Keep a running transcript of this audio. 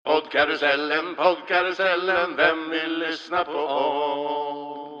Poddkarusellen, poddkarusellen, vem vill lyssna på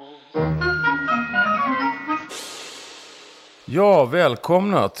oss? Ja,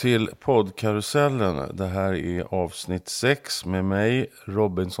 välkomna till poddkarusellen. Det här är avsnitt 6 med mig,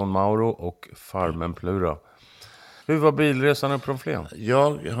 Robinson Mauro och Farmen Plura. Hur var bilresan upp från Flen?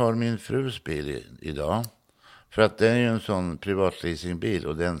 Jag har min frus bil idag. För att det är ju en sån privatleasingbil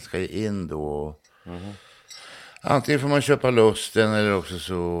och den ska in då. Antingen får man köpa loss den eller också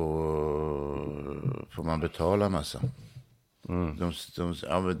så får man betala massa.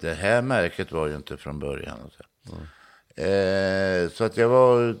 Det här märket var ju inte från början. Så att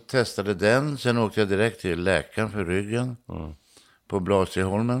jag testade den. Sen åkte jag direkt till läkaren för ryggen på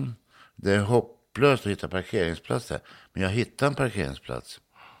Blasieholmen. Det är hopplöst att hitta parkeringsplats där. Men jag hittade en parkeringsplats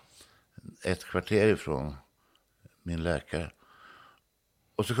 1 kvarter ifrån min läkare.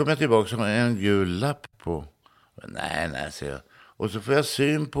 Och så kom jag tillbaka med en gul lapp på. Nej, säger jag. Och så får jag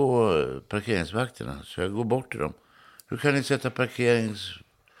syn på parkeringsvakterna. Så jag går bort till dem. Hur kan ni sätta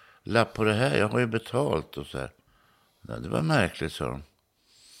parkeringslapp på det här? Jag har ju betalt och så här. Ja, det var märkligt, sa de.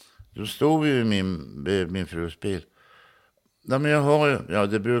 Då stod vi i min frus bil. Ja, men jag har ju,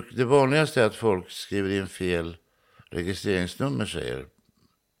 det vanligaste är att folk skriver in fel registreringsnummer, säger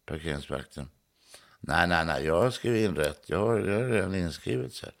parkeringsvakten. Nej, jag har skrivit in rätt. Jag har redan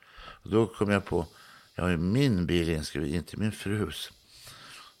inskrivet så här. Och då kom jag på, jag har ju min bil inskriven, inte min frus.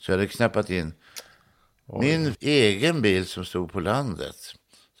 Så jag hade knappat in min egen bil som stod på landet.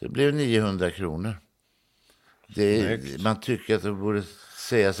 Så det blev 900 kronor. Man tycker att de borde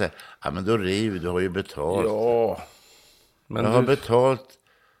säga så här, ja men då river du har ju betalt. Ja, men jag har betalt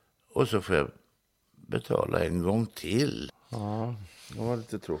och så får jag betala en gång till. Ja, det var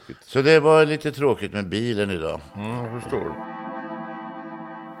lite tråkigt. Så det var lite tråkigt med bilen idag. Jag förstår.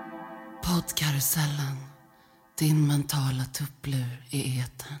 Poddkarusellen, din mentala tupplur i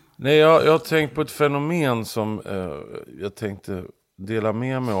etern. Nej, jag har tänkt på ett fenomen som jag tänkte dela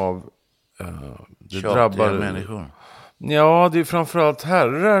med mig av. Det drabbar människor. Ja, det är framförallt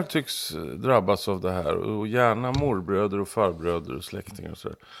herrar tycks drabbas av det här. Och gärna morbröder och farbröder och släktingar och så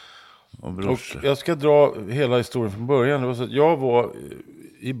där. Och jag ska dra hela historien från början. Det var så att jag var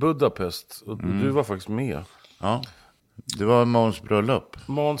i Budapest och du var faktiskt med. Ja, det var Måns bröllop.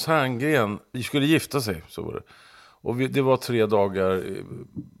 Måns Herngren, vi skulle gifta sig, så var det. Och det var 3 dagar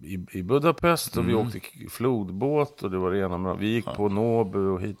i Budapest och vi åkte flodbåt och det var det ena med. Vi gick på Nobu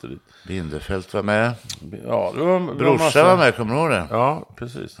och hit och dit. Bindefält var med. Ja, det var Brorsa var med, kommer du ihåg det? Ja,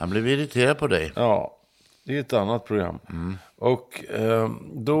 precis. Han blev irriterad på dig. Ja, det är ett annat program. Och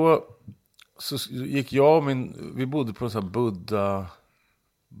då så gick jag och vi bodde på en sån här Buddha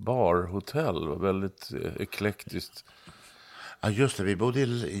barhotell. Det var väldigt eklektiskt. Ja, just det. Vi bodde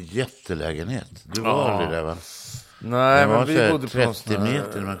i jättelägenhet. Du var aldrig där, va? Nej, men vi bodde på 30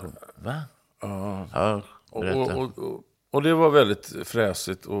 meter. Va? Ja, berätta. Och det var väldigt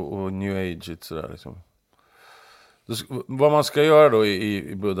fräsigt och new age-igt sådär liksom. Vad man ska göra då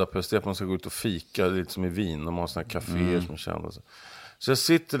i Budapest är att man ska gå ut och fika, lite som i Wien. De har sådana här kaféer som är kända. Så jag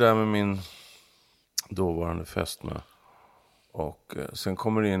sitter där med min dåvarande fästmö. Och sen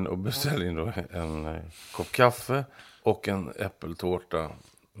kommer in och beställer in då en kopp kaffe och en äppeltårta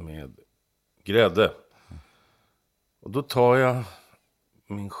med grädde. Och då tar jag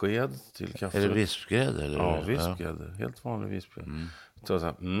min sked till kaffe. Är det vispgrädde? Eller? Ja, vispgrädde. Helt vanlig vispgrädde. Så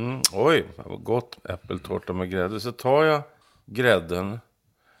jag oj, det var gott äppeltårta med grädde. Så tar jag grädden.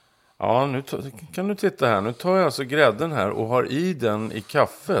 Ja, nu kan du titta här. Nu tar jag alltså grädden här och har i den i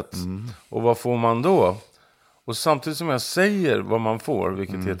kaffet. Och vad får man då? Och samtidigt som jag säger vad man får,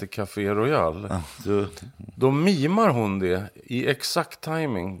 vilket heter Café Royal, då mimar hon det i exakt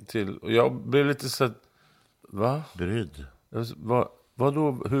timing till. Och jag blev lite så här, va? Brydd.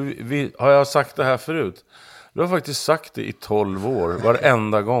 Vadå? Har jag sagt det här förut? Du har faktiskt sagt det i 12 år.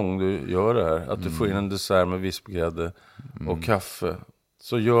 Varenda gång du gör det här. Att du får in en dessert med vispgrädde och kaffe.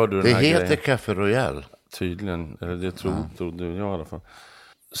 Så gör du den här grejen. Det heter Café Royal. Tydligen. Eller det trodde jag i alla fall.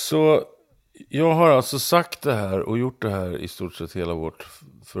 Så jag har alltså sagt det här och gjort det här i stort sett hela vårt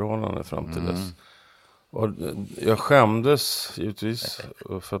förhållande fram till dess. Och jag skämdes givetvis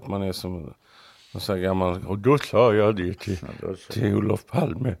för att man är som en sån här gammal. Och då sa jag det till Olof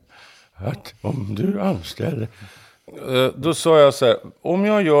Palme att om du anställer. Då sa jag så här, om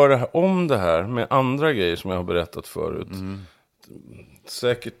jag gör om det här med andra grejer som jag har berättat förut.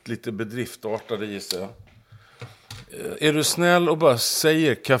 Säkert lite bedriftartade gissar jag. Är du snäll och bara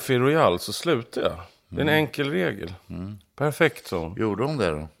säger Café Royal så slutar jag. Det är en enkel regel. Perfekt så. Gjorde hon det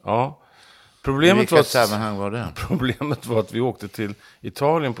då? Ja. Problemet var att vi åkte till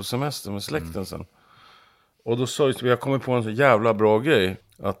Italien på semester med släkten sen. Och då sa jag kommit på en så jävla bra grej.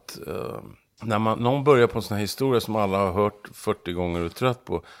 att när någon börjar på en sån här historia som alla har hört 40 gånger och är trött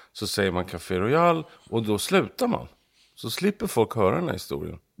på, så säger man Café Royal och då slutar man. Så slipper folk höra den här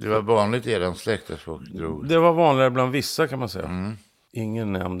historien. Det var vanligt i er släkt att folk drog. Det var vanligare bland vissa, kan man säga.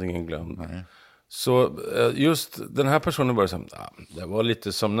 Ingen nämnd, ingen glömd. Nej. Så just den här personen började säga, det var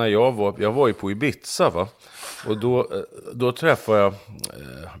lite som när jag var ju på Ibiza, va? Och då träffade jag,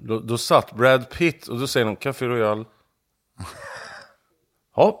 då satt Brad Pitt och då säger de Café Royal.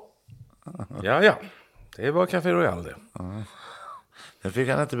 Ja, det var Café Royal det. Jag fick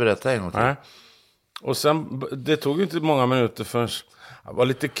han inte berätta en gång till. Nej. Och sen, det tog ju inte många minuter förrän, det var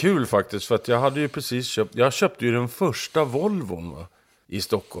lite kul faktiskt, för att jag hade ju precis jag köpte ju den första Volvon, va, i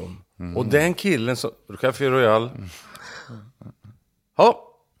Stockholm. Och den killen som, Café Royal,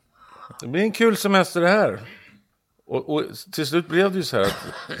 det blir en kul semester det här. Och till slut blev det ju så här att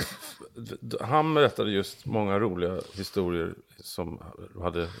han berättade just många roliga historier som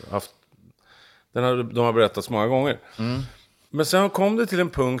hade haft, de har berättats många gånger. Men sen kom det till en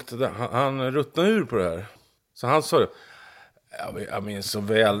punkt där han ruttnade ur på det här. Så han sa det, jag minns så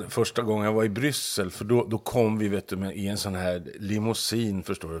väl första gången jag var i Bryssel, för då kom vi, vet du, i en sån här limousin,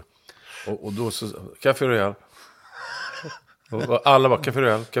 förstår du. Och då så, Café Royal. Och alla bara, Café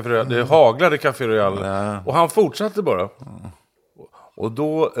Royal. Det haglade Café Royal. Och han fortsatte bara. Och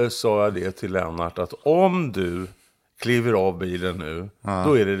då sa jag det till Lennart, att om du kliver av bilen nu,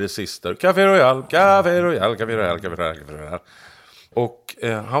 då är det sista. Café Royal. Och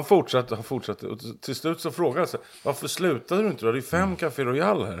han fortsatte. Och till slut så frågade jag sig, varför slutade du inte? Det är 5 Café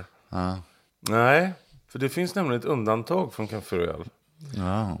Royal här. Nej, för det finns nämligen ett undantag från Café Royal.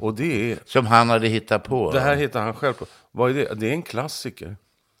 Ja. Och det är, som han hade hittat på. Det här hittar han själv på. Vad är det? Det är en klassiker.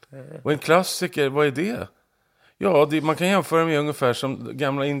 Och en klassiker, vad är det? Ja, man kan jämföra med ungefär som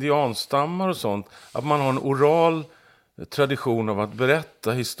gamla indianstammar och sånt. Att man har en oral tradition av att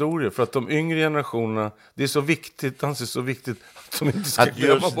berätta historier. För att de yngre generationerna, det är så viktigt, anses så viktigt att de inte ska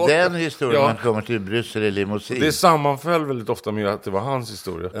glömma bort. Att just den historien, man kommer till Bryssel i limousin. Det sammanföll väldigt ofta med att det var hans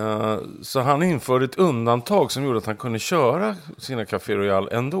historia. Så han införde ett undantag som gjorde att han kunde köra sina Café Royal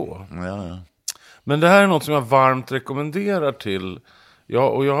ändå. Ja. Men det här är något som jag varmt rekommenderar till.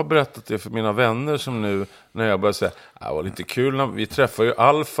 Och jag har berättat det för mina vänner som nu, när jag börjar säga, det var lite kul, vi träffar ju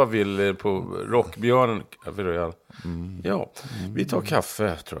Alphaville på Rockbjörnen, Café Royal. Vi tar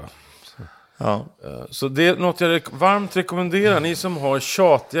kaffe, tror jag. Ja. Så det är något jag varmt rekommenderar, ni som har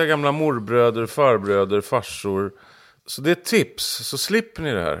tjatiga gamla morbröder, farbröder, farsor. Så det är ett tips, så slipper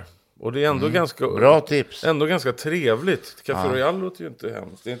ni det här. Och det är ändå ganska bra tips. Ändå ganska trevligt. Café Royal låter ju inte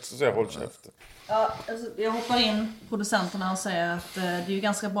hemskt. Det är inte så att säga håll käften. Ja, alltså, jag hoppar in producenterna och säger att det är ju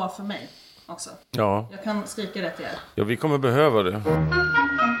ganska bra för mig också. Ja. Jag kan skrika det till er. Ja, vi kommer behöva det.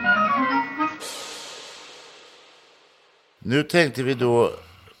 Nu tänkte vi då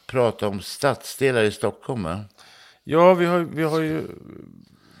prata om stadsdelar i Stockholm. Ja, vi har ju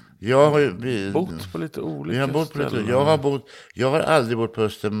bott på lite olika vi har bott på ställen. Jag har aldrig bott på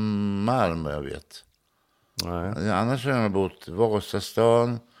Östermalm, jag vet. Nej. Annars har jag bott i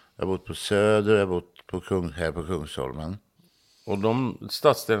Vasastan, jag har bott på Söder, jag har bott på här på Kungsholmen. Och de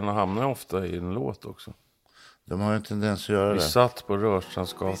stadsdelarna hamnar ofta i en låt också. De har en tendens att göra det. Vi satt på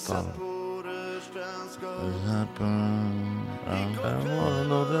Rörstrandsgatan.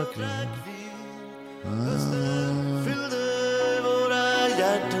 Fyllde våra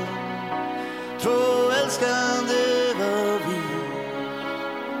hjärtan, två älskande var vi,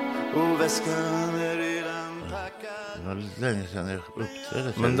 och väskan är redan packad. Det var länge sedan jag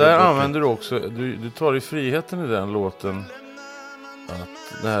uppträdde. Men där använder du också, du tar i friheten i den låten,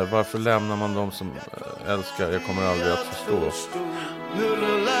 att det här, varför lämnar man dem som älskar, jag kommer aldrig att förstå. Nu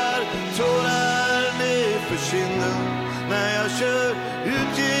rullar tårar ner för kinden när jag kör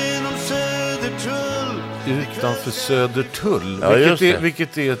ut genom Södertull. Utanför Södertull, Ja,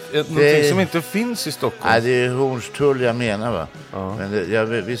 vilket är någonting som inte finns i Stockholm. Nej, det är Hornstull jag menar, va? Ja.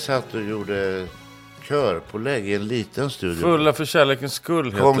 Men vi satt och gjorde körpålägg i en liten studio. Fulla för kärlekens skull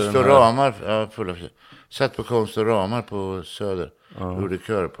heter Konst den och här. ramar, ja, fulla för. Satt på Konst och ramar på Söder. Gjorde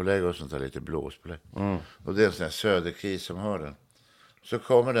körpålägg och sånt där, lite blåspålägg. Och det är en sån här Söderkris som hör den. Så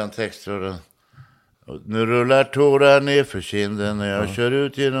kommer den texten. Nu rullar tårar ner för kinden när jag kör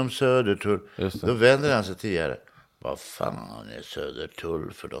ut genom Södertull. Då vänder han sig tidigare. Vad fan är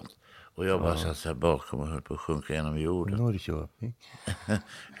Södertull för dem? Och jag bara satt så här bakom och höll på att sjunka genom jorden. Norrköping.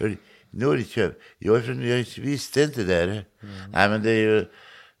 Norrköping. Jag visste inte där. Nej, men det är ju...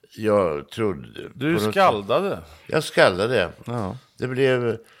 Jag trodde... Du skaldade. Jag skaldade. Ja. Det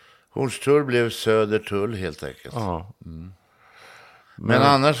blev... Hornstull blev Södertull helt enkelt. Ja. Men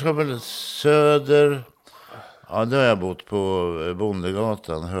annars har väl Söder... Ja, då har jag bott på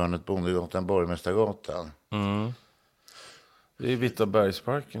Bondegatan, hörnet Bondegatan, Borgmästargatan. Det är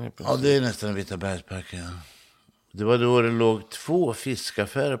Vitabergsparken i princip. Ja, det är nästan Vitabergsparken. Ja. Det var då det låg 2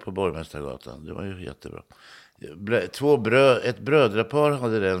 fiskaffärer på Borgmästargatan. Det var ju jättebra. Ett brödrapar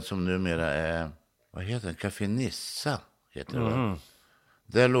hade den som numera är, vad heter den? Café Nissa heter det, va?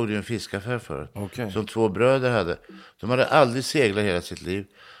 Där låg det ju en fiskaffär förut. Okej. Som 2 bröder hade. De hade aldrig seglat hela sitt liv.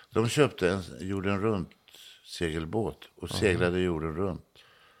 De köpte jorden runt segelbåt och seglade jorden runt.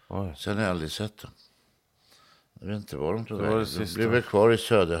 Oj. Sen har jag aldrig sett dem. Jag vet inte vad de tog Det var det vägen. De sista. blev väl kvar i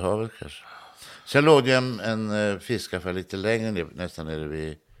Söderhavet kanske. Sen låg det en fiskaffär lite längre ner, nästan nere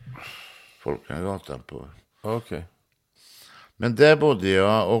vid Folkungagatan på. Okej. Men där bodde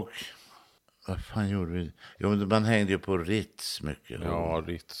jag och vad fan gjorde vi? Jo, men man hängde ju på Ritz mycket. Ja,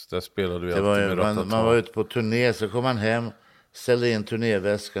 Ritz. Där spelade vi Det var alltid ju, med man Ratata. var ute på turné, så kom man hem, ställde in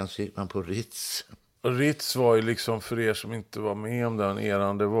turnéväskan, så gick man på Ritz. Och Ritz var ju liksom, för er som inte var med om den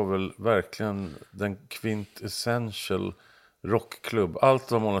eran, det var väl verkligen den quintessential rockklubb.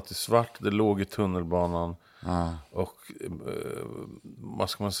 Allt var målat i svart, det låg i tunnelbanan. Och vad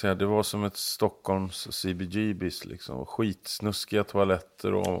ska man säga, det var som ett Stockholms CBGBs liksom. Skitsnuskiga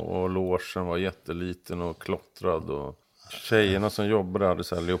toaletter och logen var jätteliten och klottrad. Och tjejerna som jobbade hade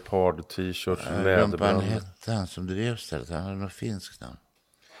så här leopard-t-shirts, Vad han läderbrallor. hette han som drev stället? Han hade något finskt namn.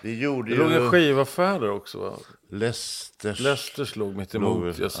 Vi gjorde Det låg en ju skivaffär där också, va? Leicesters. Låg mitt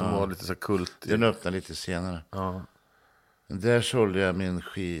emot, Låg- ja, som ja. var lite så här kultig. Den öppnade lite senare. Ja. Där sålde jag min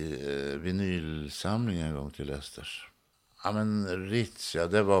vinylsamling en gång till Leicesters. Ja, men Ritz, ja,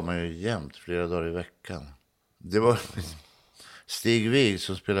 där var man ju jämt, flera dagar i veckan. Det var Stig Wig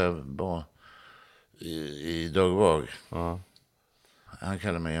som spelade i Dag Vag. Ja. Han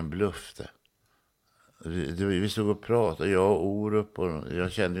kallade mig en bluff där. Vi stod och pratade, jag och Orup, och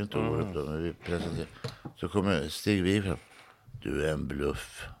jag kände ju inte Orup då, men vi presenterade. Så kommer Stig Wig fram. Du är en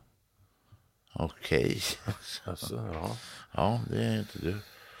bluff. Okej. Alltså, ja. Ja, det är inte du.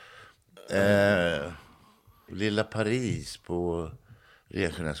 Lilla Paris på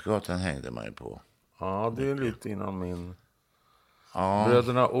Regenäsgatan hängde man ju på. Ja, det är lite innan min... Ja,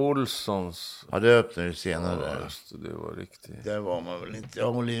 Bröderna Olssons. ja, det öppnade ju senare. Ja, Där. just det var riktigt. Där var man väl inte...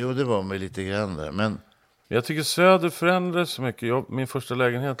 Ja, jo, det var man lite grann där. Men Jag tycker Söder förändrades så mycket. Min första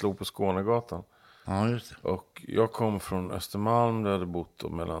lägenhet låg på Skånegatan. ja, just det. Och jag kom från Östermalm, där jag hade bott då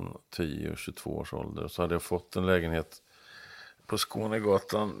mellan 10 och 22 års ålder. Så hade jag fått en lägenhet på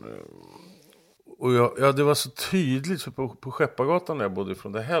Skånegatan. Och det var så tydligt, för på Skeppargatan där jag bodde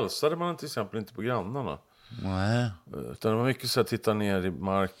ifrån, där hälsade man till exempel inte på grannarna. Nej. Utan det var mycket så att titta ner i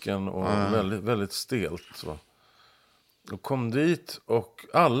marken och väldigt, väldigt stelt. Så. Och kom dit och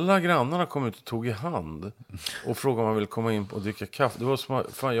alla grannarna kom ut och tog i hand. Och frågade om man ville komma in och dricka kaffe. Det var som,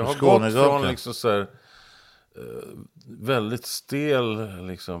 fan, jag har gått från liksom så här, väldigt stel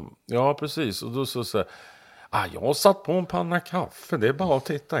liksom. Ja, precis. Och då så här, jag har satt på en panna kaffe. Det är bara att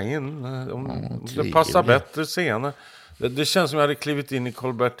titta in. Om det passar bättre senare. Det känns som jag hade klivit in i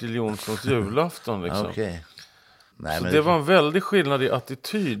Karl-Bertil Jonssons julafton liksom. Okej. Nej, Så men det var en väldig skillnad i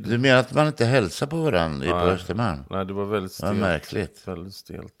attityd. Du menar att man inte hälsar på varandra på Östermalm? Nej, det var väldigt Vad stelt. märkligt. Väldigt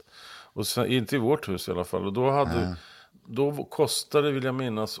stelt. Och sen, inte i vårt hus i alla fall. Och då kostade, vill jag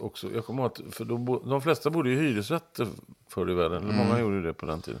minnas också, jag kommer ihåg att, för de flesta bodde i hyresrätter förr i världen. Eller många gjorde det på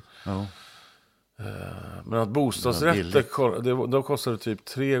den tiden. Ja. Men att bostadsrätter, då kostade det typ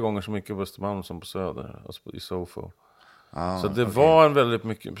 3 gånger så mycket på Östermalm som på Söder. Alltså i Sofo. Så det var en väldigt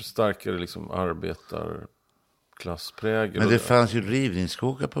mycket starkare liksom arbetarklassprägel. Men det fanns ju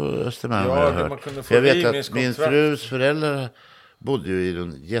rivningskåkar på Östermalm, Ja, har jag man hört. kunde få För jag vet att min rivningskontrakt. frus föräldrar bodde ju i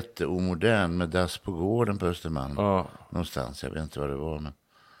en jätteomodern med dass på gården på Östermalm. Ja. Någonstans, jag vet inte vad det var. Men...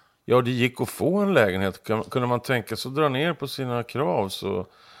 Ja, det gick att få en lägenhet. Kunde man tänka sig att dra ner på sina krav, så...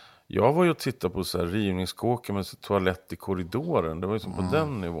 Jag var ju och tittade på så här rivningskåkar med toalett i korridoren. Det var ju som på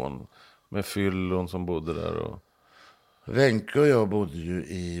den nivån. Med fyllon som bodde där. Och... Wenke och jag bodde ju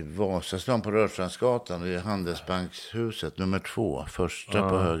i Vasastan på Rörstrandsgatan, i Handelsbankshuset nummer 2. Första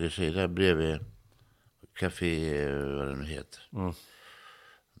på höger sida bredvid café, vad det nu heter.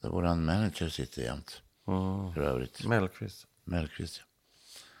 Där våran manager sitter jämt. För övrigt. Mellqvist. Mellqvist, ja.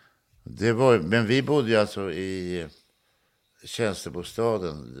 Det var, men vi bodde ju alltså i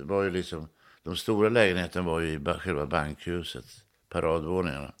tjänstebostaden. Det var ju liksom, de stora lägenheterna var ju i själva bankhuset,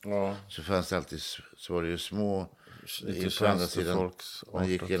 paradvåningarna. Ja. Så fanns det alltid, så var det ju små Lite på andra sidan. tjänstefolksartat. Man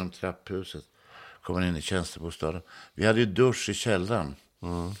gick genom trapphuset, kom man in i tjänstebostaden. Vi hade ju dusch i källaren.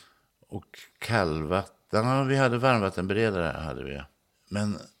 Och kallvatten. Ja, vi hade varmvattenberedare, hade vi.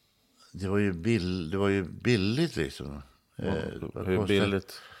 Men det var ju billigt liksom. Hur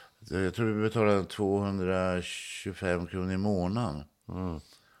billigt? Jag tror vi betalade 225 kronor i månaden.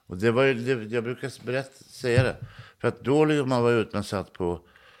 Och det var ju, jag brukar säga det. För att då man var ute, man satt på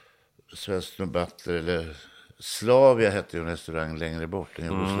Svensk Butler eller Slavia hette ju en restaurang längre bort, en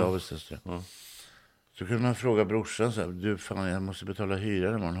jugoslavisk restaurang. Så kunde man fråga brorsan så här, du fan jag måste betala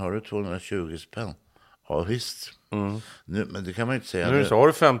hyran imorgon, har du 220 spänn? Ja visst. Nu, men det kan man inte säga. Nu så har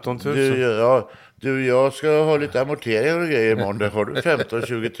du 15 000. Jag ska ha lite amorteringar och grejer imorgon. Där har du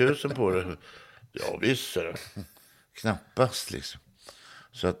 15-20 000 på det. Ja visst är det. Knappast liksom.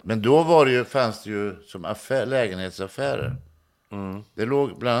 Så att, men då var det ju, fanns det ju som lägenhetsaffärer. Det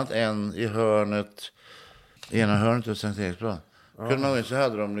låg bland annat en i ena hörnet av Sankt Eriksplan. Kunde man gå in så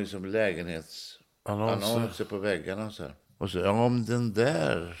hade de liksom lägenhetsannonser på väggarna och så här. Och så om den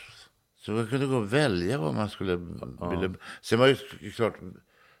där, så man kunde gå och välja vad man skulle vilja. Sen var ju klart,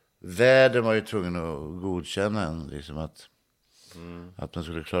 världen var ju tvungen att godkänna en liksom att man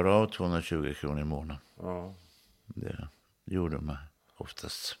skulle klara av 220 kronor i månaden. Det gjorde man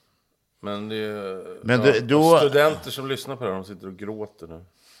oftast. Men då studenter som lyssnar på det här, de sitter och gråter nu.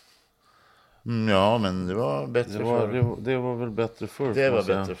 Ja, men det var bättre förr. Det var väl bättre förr. Det var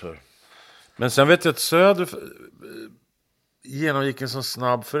bättre förr. Men sen vet jag att Söder genomgick en sån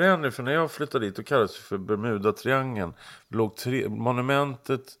snabb förändring. För när jag flyttade dit, och kallades för Bermuda-triangeln. Det låg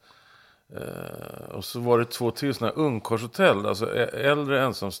monumentet. Och så var det 2 till sådana här ungkarlshotell. Alltså äldre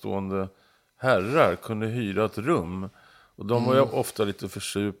ensamstående herrar kunde hyra ett rum. Och de var ju ofta lite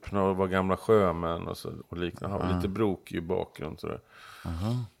försupna och var gamla sjömän och liknande. Har lite brokig i bakgrund. Så där.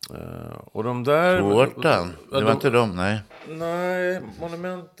 Och de där... Tårtan? Det var inte de, nej. Nej,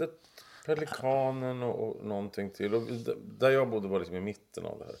 monumentet, Pelikanen och någonting till. Och där jag bodde var liksom i mitten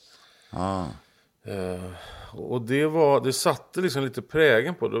av det här. Och det satte liksom lite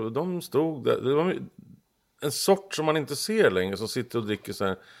prägen på det. De stod där. Det var en sort som man inte ser längre, som sitter och dricker så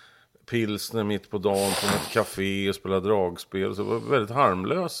här pilsner mitt på dagen på ett café och spelar dragspel. Så det var väldigt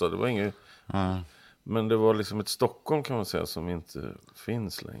harmlösa. Det var inget... Men det var liksom ett Stockholm kan man säga som inte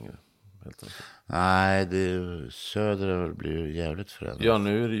finns längre. Helt enkelt. Nej, Söder blir ju jävligt förändrat. Ja,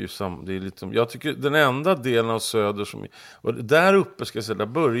 nu är det ju det är lite, jag tycker den enda delen av Söder som... Och där uppe ska jag säga, där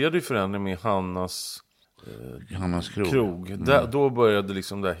började ju förändringen med Hannas krog. Då började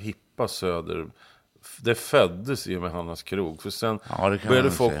liksom det hippa Söder. Det föddes ju med Hannas krog. För sen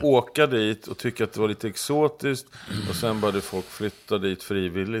började folk åka dit och tycka att det var lite exotiskt. Och sen började folk flytta dit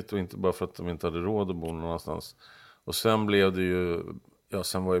frivilligt. Och inte bara för att de inte hade råd att bo någonstans. Och sen blev det ju... Ja,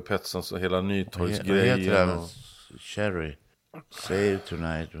 sen var ju Petssons och hela Nytorgsgrejen. Cherry. Save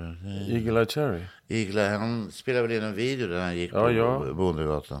Tonight. Eagle Eye Cherry. Eagle Eye, han spelade väl in en video där han gick på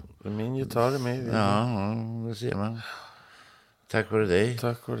Bondegatan. Min gitarr är med. Ja, det ser man. Tack vare dig.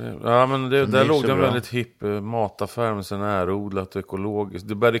 Tack vare det. Ja, men där låg det en väldigt hipp mataffär med sen närodlat och ekologiskt.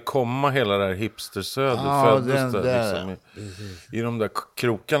 Det började komma hela det här hipstersöder. Föddes där. Liksom, i de där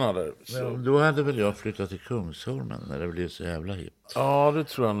krokarna där. Då hade väl jag flyttat till Kungsholmen när det blev så jävla hippt. Ja, det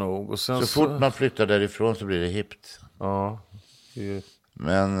tror jag nog. Och sen så fort man flyttar därifrån så blir det hippt. Ja,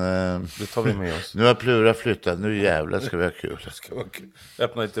 men det tar vi med oss. Nu har Plura flyttat, nu jävlar ska vi ha kul.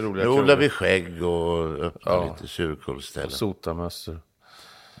 Öppna lite roliga nu odlar vi skägg och öppna lite surkålsställen. Och sotamössor.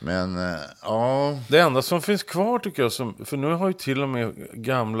 Men ja. Det enda som finns kvar tycker jag, för nu har ju till och med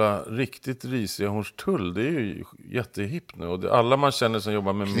gamla riktigt risiga Hornstull, det är ju jättehippt nu. Och alla man känner som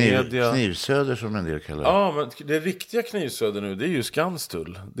jobbar med media. Knivsöder som en del kallar det. Ja, men det riktiga Knivsöder nu, det är ju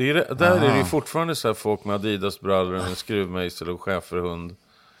Skanstull. Där är det ju fortfarande så här folk med Adidas-brallor, en skruvmejsel och schäferhund.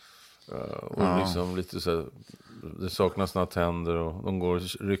 Och liksom lite så här, det saknas några tänder och de går och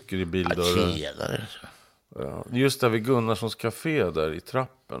rycker i bildörrar. Ja, just där vid Gunnarssons café där i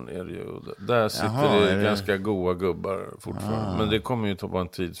trappen är det ju, där sitter det ganska goa gubbar fortfarande. Men det kommer ju att vara en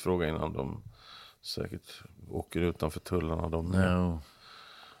tidsfråga innan de säkert åker utanför tullarna.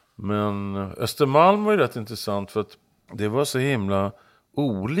 Men Östermalm var ju rätt intressant för att det var så himla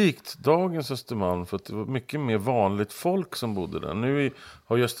olikt dagens Östermalm, för att det var mycket mer vanligt folk som bodde där. Nu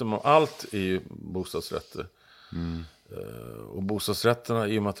har ju Östermalm, allt är ju bostadsrätter. Och bostadsrätterna,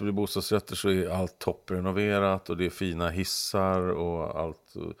 i och med att det blir bostadsrätter så är allt topprenoverat och det är fina hissar och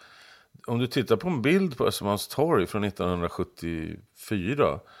allt. Om du tittar på en bild på Östermalms torg från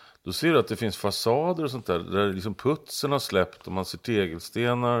 1974, då ser du att det finns fasader och sånt där liksom putsen har släppt och man ser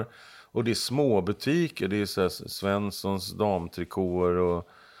tegelstenar och det är små butiker, det är så här Svenssons damtrikåer och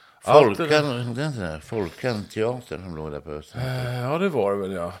Folkan teatern som låg där på Östermalm. Ja, det var det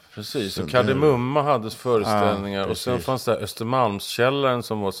väl, ja. Precis. Och Kardemumma hade föreställningar. Och sen fanns det Östermalmskällaren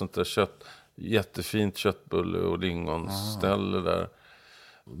som var sånt där jättefint köttbulle och lingonställe där.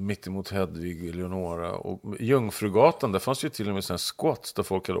 mitt emot Hedvig, Eleonora. Och Jungfrugatan, där fanns ju till och med sån squats där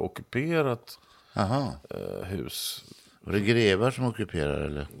folk hade ockuperat hus. Var det grevar som ockuperar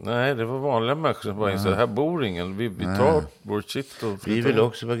eller? Nej, det var vanliga människor som bara insåg, här bor ingen. Vi tar vår shit och Vi vill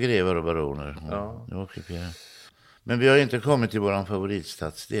också vara grevar och baroner. Ja. Det ockuperar. Men vi har inte kommit till vår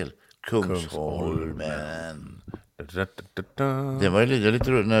favoritstadsdel. Kungsholmen. Det var ju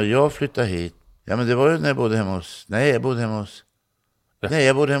lite roligt. När jag flyttade hit. Ja, men det var ju när jag bodde hemma hos... Nej, jag bodde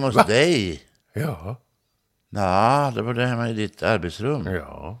hemma hos dig. Ja. Ja, det var det hemma i ditt arbetsrum.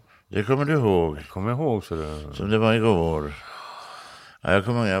 Ja. Det kommer du ihåg. Kommer ihåg så det... Som det var igår. Ja, jag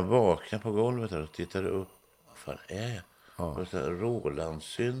kommer ihåg, jag vaknade på golvet där och tittade upp. Vad fan är jag? Och så här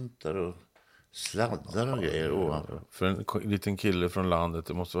Roland-syntar och sladdar och grejer ovanför. För en liten kille från landet,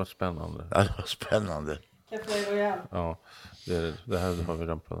 det måste varit spännande. Ja, det var spännande. Ja, det här har vi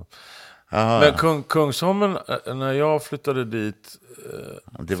redan pratat om. Aha. Men Kungsholmen, när jag flyttade dit...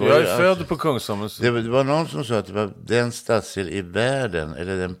 Det för var jag ju är född alltså- på Kungsholmen. Så... Det var någon som sa att det var den stadsdel i världen,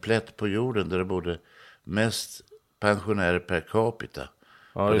 eller den plätt på jorden där det bodde mest pensionärer per capita.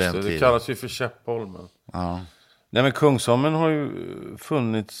 Ja, just den det. Det tiden. kallas ju för Käppholmen. Ja. Nej, men Kungsholmen har ju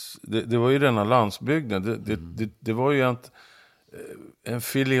funnits... Det var ju denna landsbygden. Det var ju en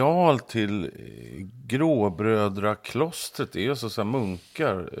filial till Gråbrödraklostret. Det är ju så här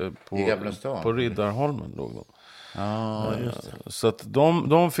munkar I Gamla stan. på Riddarholmen. Låg de. Ja, just det. Så att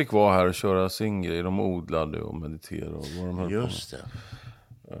de fick vara här och köra sin grej. De odlade och mediterade och vad de höll på med. Just det.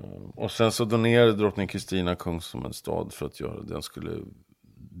 Och sen så donerade drottning Kristina Kungsholmen stad för att den skulle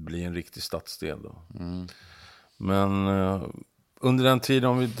bli en riktig stadsdel då. Men under den tiden,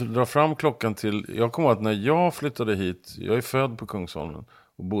 om vi drar fram klockan till... Jag kommer ihåg att när jag flyttade hit, jag är född på Kungsholmen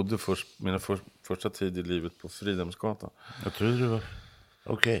och bodde mina första tid i livet på Fridhemsgatan. Jag trodde det var...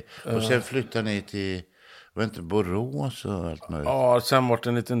 Okej. Och sen flyttade ni till... Var inte Borås och allt möjligt? Ja, sen var det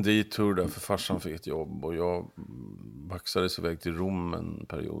en liten detour där för farsan fick ett jobb och jag baxades iväg till Rom en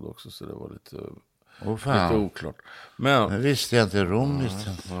period också, så det var lite oklart. Men Jag visste jag inte. Rom visste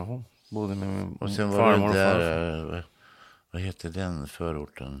jag inte. ja, bodde med min Och sen var farmor det och farfar. där... Vad heter den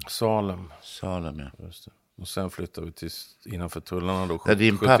förorten? Salem. Salem, ja. Just det. Och sen flyttade vi till innanför tullarna då. Där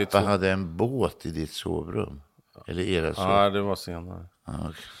din 72. pappa hade en båt i ditt sovrum? Eller era sovrum? Ja, det var senare. Ja,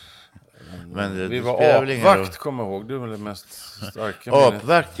 okej. Men det, Vi det var spelar väl ingen roll. apvakt, kommer jag ihåg. Du är väl det mest starka.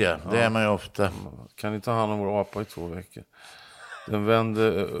 Apvakt, ja. Det är man ju ofta. Kan ni ta hand om vår apa i 2 veckor? Den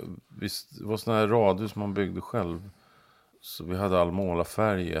vände... Visst, det var sådana här radhus man byggde själv. Så vi hade all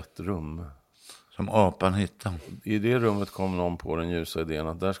målarfärg i ett rum. Som apan hittade. I det rummet kom någon på den ljusa idén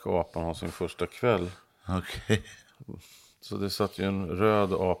att där ska apan ha sin första kväll. Okej. Så det satt ju en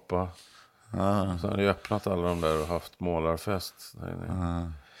röd apa. Ja. Så hade jag öppnat alla de där och haft målarfest.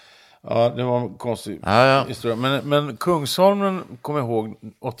 Ja, det var en konstig historia. Men Kungsholmen, kommer jag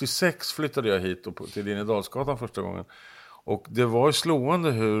ihåg, 86 flyttade jag hit till Linnedalsgatan första gången. Och det var ju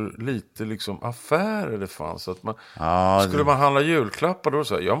slående hur lite liksom affärer det fanns. Att skulle man handla julklappar då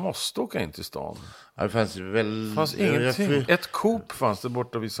så här, jag måste åka in till stan. Ja, det fanns väl... Det fanns ingenting. Ett Coop fanns det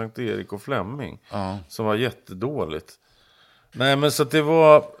borta vid Sankt Erik och Flemming. Som var jättedåligt. Nej, men så att det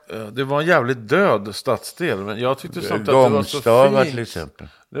var en jävligt död stadsdel. Men jag tyckte samtidigt att det var så fint. Till exempel.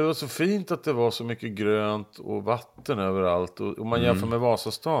 Det var så fint att det var så mycket grönt och vatten överallt. Och man jämför med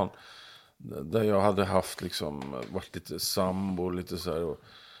Vasastan. Där jag hade haft liksom, varit lite sambo lite så här och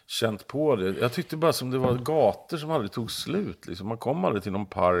känt på det. Jag tyckte bara som det var gator som aldrig tog slut. Liksom. Man kom aldrig till någon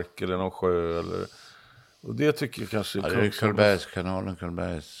park eller någon sjö. Och det tycker jag kanske... Ja, det är Karlbergskanalen,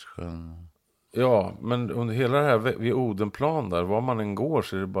 Karlbergssjön. Ja, men under hela det här vid Odenplan där, var man än går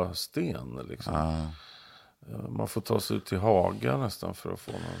så är det bara sten liksom. Man får ta sig ut till Haga nästan för att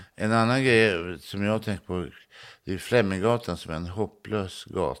få någon... En annan grej som jag har tänkt på, det är Flemminggatan som är en hopplös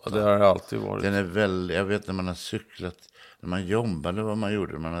gata. Ja, det har alltid varit. Den är väldigt, jag vet när man har cyklat, när man jobbade vad man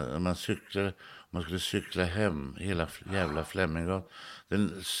gjorde, när man cyklade, man skulle cykla hem hela jävla Flemminggatan.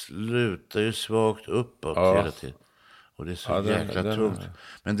 Den slutar ju svagt uppåt hela tiden. Och det är så jäkla tungt.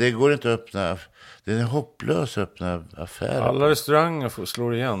 Men det går inte att öppna. Det är en hopplös öppna affär. Alla restauranger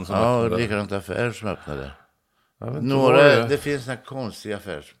slår igen. Ja, och likadant affärer som öppnar där. Det finns några konstiga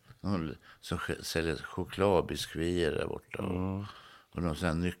affärer som säljer chokladbiskvier där borta. Och någon sån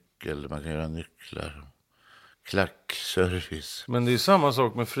här nyckel, man kan göra nycklar. Klackservice. Men det är samma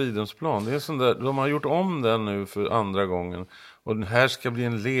sak med Fridhemsplan. Det är sån där, de har gjort om den nu för andra gången. Och den här ska bli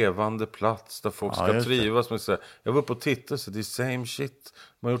en levande plats där folk ska trivas med sig. Jag var uppe och tittade så det är same shit.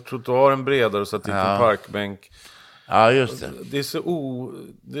 Man har gjort trottoaren bredare och satt dit en parkbänk. Ja, just det. Det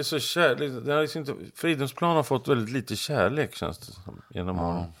är så kärlek. Fridhemsplan har fått väldigt lite kärlek känns det som genom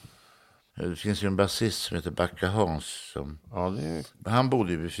åren. Det finns ju en basist som heter Backa Hans. Han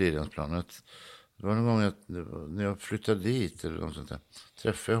bodde ju vid Fridhemsplanet. Det var någon gång när jag flyttade dit eller något sånt där.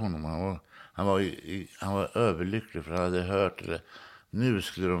 Träffade jag honom. Han var överlycklig för han hade hört det. Nu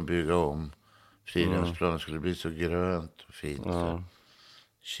skulle de bygga om Fridhemsplanet. Det skulle bli så grönt och fint. Ja.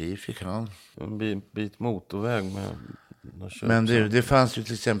 Tji fick han. En bit motorväg med... Men det fanns ju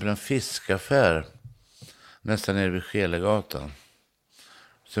till exempel en fiskaffär nästan nere vid Skelegatan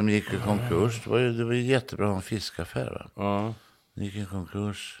som gick i konkurs. Det var ju jättebra att ha en fiskaffär, va? Ja. Den gick i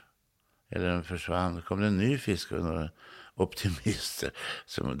konkurs. Eller den försvann. Det kom en ny fiskare, några optimister.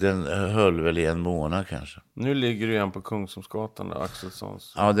 Den höll väl i en månad kanske. Nu ligger du igen på Kungsholmsgatan där,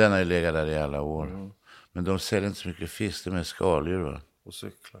 Axelssons. Ja, den har ju legat där i alla år. Men de säljer inte så mycket fisk, det med skaldjur, va? Och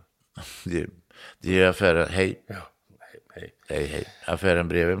cyklar. Det är affären, hej. Ja. Hej. Affären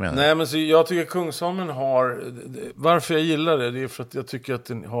bredvid menar. Nej, men så jag tycker Kungsholmen har... Varför jag gillar det är för att jag tycker att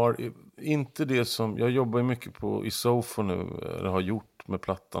den har inte det som... Jag jobbar ju mycket i Sofo nu, eller har gjort med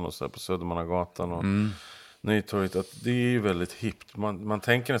Plattan och så här på Södermannagatan och Nytorget, att det är ju väldigt hippt. Man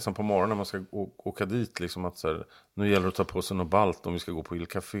tänker nästan på morgonen när man ska åka dit liksom att så här, nu gäller det att ta på sig något balt om vi ska gå på Il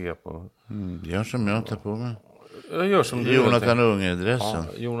Café på... Gör som jag tar på mig. Jag gör som du. Jonathan Unge-dressen.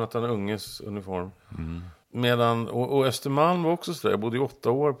 Ja, Jonathan Unges uniform. Medan, och Östermalm var också så där. Jag bodde i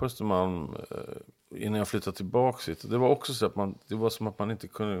 8 år på Östermalm innan jag flyttade tillbaka hit. Det var också så att det var som att man inte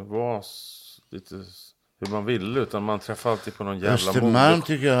kunde vara lite hur man ville, utan man träffade alltid på någon jävla Östermalm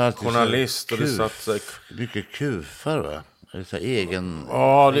tycker jag alltid journalist och det satt så här, mycket kufar, va? Eller så egen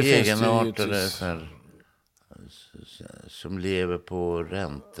egenart eller så här, som lever på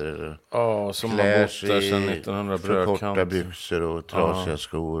räntor eller som har bott där sedan 1900 för korta byxor och trasiga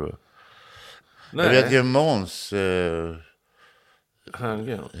skor och... Jag vet ju Måns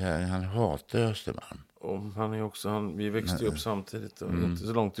han hatar Östermalm. Han är också, vi växte upp samtidigt och inte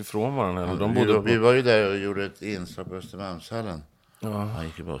så långt ifrån varandra. Vi var ju där och gjorde ett inslag på Östermalmshallen. Ja. Han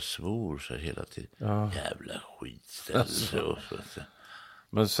gick ju bara och svor så hela tiden. Ja. Jävla skitställe.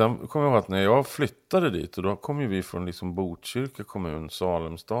 Men sen kommer jag ihåg att när jag flyttade dit, och då kom ju vi från liksom Botkyrka kommun,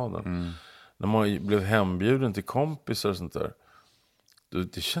 Salemstaden. När man blev hembjuden till kompisar och sånt där.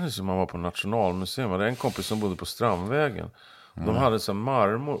 Det kändes som man var på Nationalmuseum. Det var en kompis som bodde på Strandvägen. De hade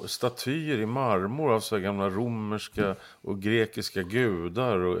så statyer i marmor av så gamla romerska och grekiska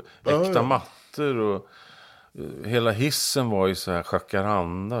gudar och äkta mattor och hela hissen var ju så här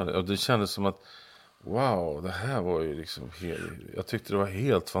jacaranda, och det kändes som att wow, det här var ju liksom jag tyckte det var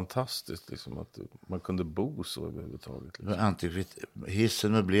helt fantastiskt liksom att man kunde bo så överhuvudtaget liksom.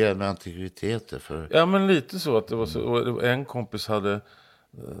 Hissen möblerad med antikviteter för... Ja, men lite så att det var så, och en kompis hade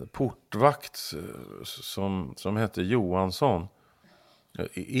portvakt som hette Johansson,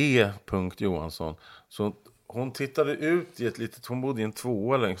 Johansson. Så hon tittade ut i ett litet, hon bodde i en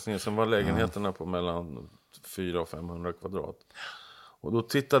 2 längst ner, sen var lägenheterna på mellan 400 och 500 kvadrat. Och då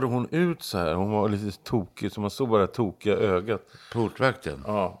tittade hon ut så här, hon var lite tokig, så man såg bara tokiga ögat. Portvakten?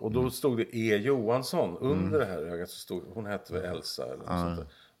 Ja, och då stod det Johansson under det här ögat, så stod, hon hette väl Elsa eller något sånt där.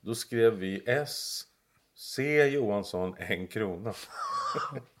 Då skrev vi C. Johansson 1 krona.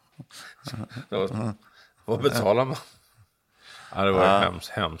 Vad betalar man? Ja, det var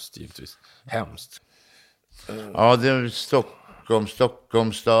hemskt givetvis. Hemskt. Ja, det är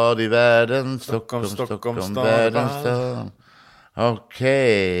Stockholm stad i världen. Stockholm världens stad.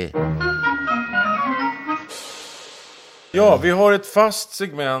 Okej. Ja, vi har ett fast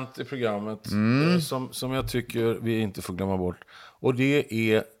segment i programmet som jag tycker vi inte får glömma bort. Och det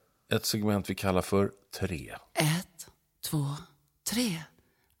är ett segment vi kallar för 3. 1, 2, 3. 1,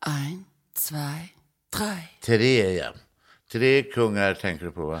 2, 3. 3, ja. 3 kungar tänker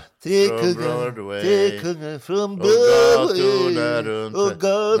du på, va? 3 kungar från Broadway och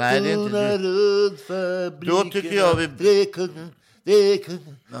gatorna runt fabriken. Då tycker jag vi... 3 kungar.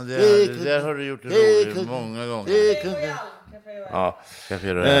 Det där har du gjort roligt många gånger. Ja.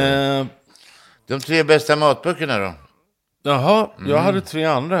 De 3 bästa matböckerna då? Jaha, jag hade 3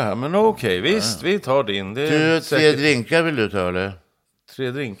 andra här. Men okej, visst, vi tar din. Det är 3 drinkar vill du ta, eller?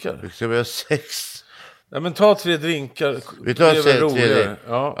 3 drinkar? Vi ska ha 6. Ja, men ta 3 drinkar. Vi tar 3.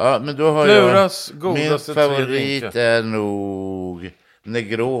 Ja, men då har Pluras jag... godaste min favorit är nog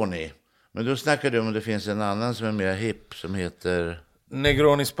Negroni. Men då snackar du om det finns en annan som är mer hipp som heter...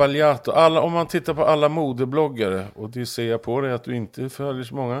 Negroni Sbagliato. Om man tittar på alla modebloggare, och det ser jag på dig att du inte följer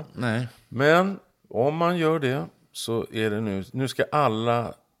så många. Nej. Men om man gör det så är det nu ska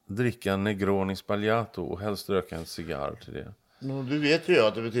alla dricka Negroni Sbagliato och helst röka en cigarr till det. Du vet ju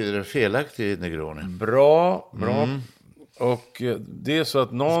att det betyder felaktig Negroni. Bra. Och det är så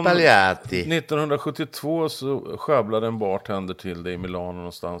att någon... Spagliati. 1972 så skövlade en bartender till det i Milano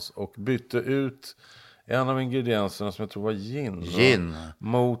någonstans. Och bytte ut en av ingredienserna som jag tror var gin.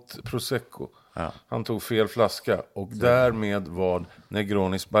 Mot prosecco. Ja. Han tog fel flaska. Och därmed var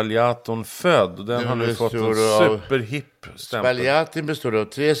Negroni Sbagliaton född. Och den har nu fått en superhipp stämpel. Spagliati består av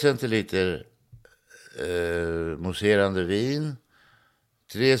 3 centiliter mousserande vin.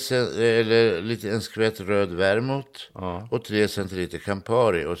 En skvätt röd vermouth. Ja. Och 3 centiliter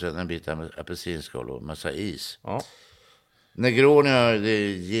Campari. Och sen en bit apelsinskal och massa is. Ja, Negroni har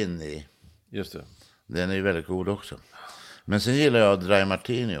det gin i. just det. Den är ju väldigt god också. Men sen gillar jag dry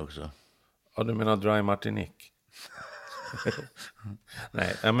martini också. Ja, du menar dry martinique?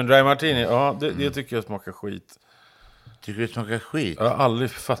 Nej, men dry martini, ja, det tycker jag smakar skit. Tycker du det smakar skit? Jag har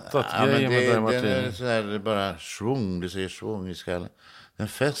aldrig fattat grejen med dry Den martini. är sådär, det är bara svung, det säger svung i skallen. Den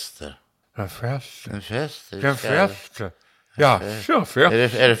fäster. En fest. Den fäster i En skallen. fest. Ja, så fest.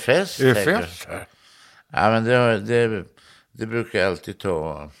 Är det fest? Är det tänker du? fest? Ja, men det brukar jag alltid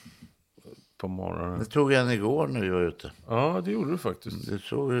ta. På morgonen. Det tog jag en igår när vi var ute. Ja, det gjorde du faktiskt. Det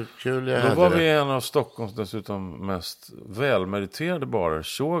såg hur kul jag Då hade var det. vi en av Stockholms dessutom mest välmeriterade barer,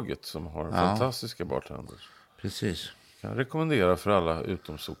 Tjoget, som har fantastiska bartenders. Precis. Kan jag rekommendera för alla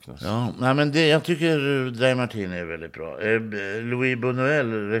utom Socknes. Ja, nej, men jag tycker dry martini är väldigt bra. Louis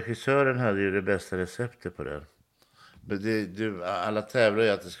Buñuel, regissören, hade ju det bästa receptet på det. Men alla tävlar ju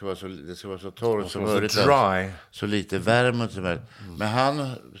att det ska vara så torrt som möjligt. Dry. Så lite vermouth som möjligt.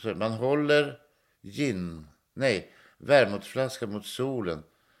 Men man håller vermouthflaskan mot solen.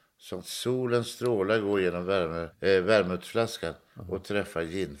 Så att solens strålar går genom vermouthflaskan och träffar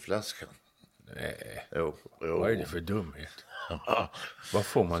ginflaskan. Nej, Jo. vad är det för dumhet? Vad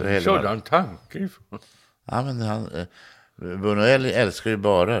får man Så en häller sådan tanke ifrån? Ja, men Buñuel älskar ju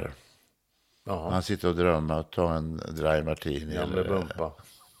barer. Ja, Han sitter och drömmer och tar en dry martini. ja, med bumpa.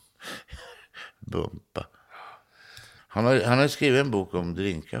 Bumpa. Han har skrivit en bok om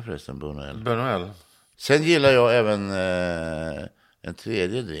drinkar förresten, Buñuel. Buñuel. Sen gillar jag även en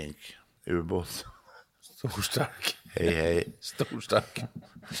tredje drink. Ubåt. Storstark. Hej. Storstark.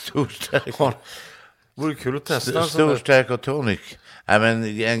 Storstark. Vore kul att testa en sån där. Storstark och tonic. Ja, men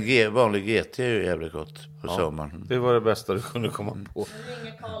en vanlig GT är ju jävligt gott på sommaren. Det var det bästa du kunde komma på.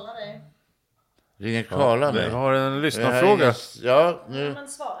 Ringer Karla dig? Ringer Karla Vi nu? har en lyssnarfråga. Ja, nu. Men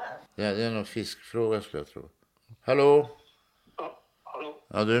svara. Det är någon fiskfråga skulle jag tro. Hallå? Hallå?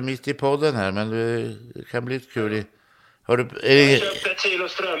 Ja, du är mitt i podden här, men det kan bli ett kul i... Har du... Jag köpte ett kilo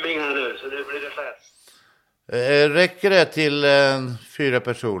strömming här nu, så nu blir det fest. Räcker det till 4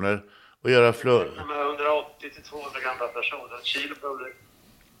 personer och göra De är 180 till 200 gram per person. Ett kilo behöver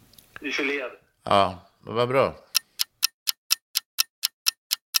i filé. Ja, vad bra.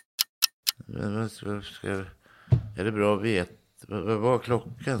 Är det bra att veta? Vad var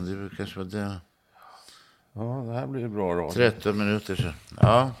klockan? Det kanske var det. Ja, det här blir bra radio. 13 minuter sedan.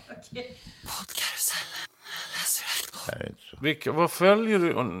 Ja. Poddkarusellen. Läser du allt? Nej, inte så. Vad följer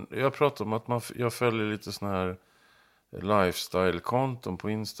du? Jag pratar om att jag följer lite såna här lifestyle-konton på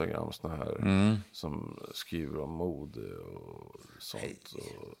Instagram. Såna här som skriver om mode och sånt.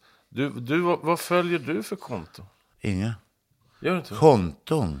 Och vad följer du för konto? Inga. Gör du inte?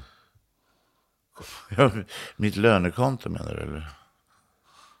 Konton. Ja, mitt lönekonto menar du, eller?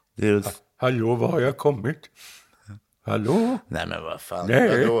 Det är ett... Hallå, var har jag kommit? Hallå? Nej, men vad fan.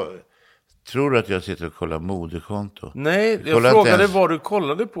 Nej. Tror du att jag sitter och kollar modekonto? Nej, jag Kolla inte frågade ens. vad du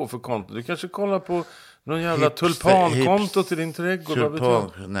kollade på för konto. Du kanske kollar på någon jävla Hipster- tulpankonto till din trädgård. Vad vet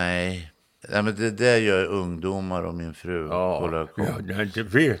jag? Nej. Nej, men det där gör ungdomar och min fru. Kollar konto. Ja, nej, det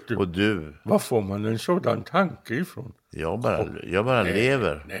vet du. Och du. Var får man en sådan tanke ifrån? Jag bara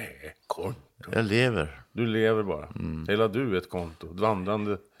lever. Nej, konto. Jag lever. Du lever bara. Hela du är ett konto. Ett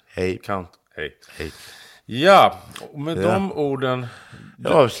vandrande Hej. kant. Hej. Hej. Ja, och med de orden.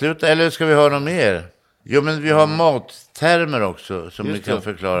 Avsluta, eller ska vi ha något mer? Jo, men vi har mattermer också som Just ni kan det.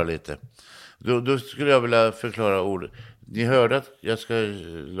 förklara lite. Då skulle jag vilja förklara ord. Ni hörde att jag ska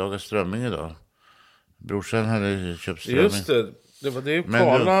laga strömming idag. Brorsan hade köpt strömming. Just det. Det är Men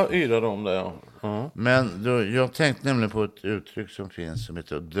Karla yrade om det, ja. Ja. Men jag tänkte nämligen på ett uttryck som finns som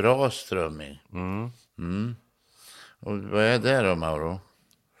heter att dra strömming. Och vad är det då, Mauro?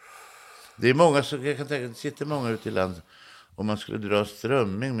 Det är många som, jag kan tänka, det sitter många ute i landet om man skulle dra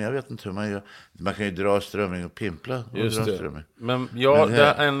strömming, men jag vet inte hur man gör. Man kan ju dra strömming och pimpla och Just dra det. strömming. Men Men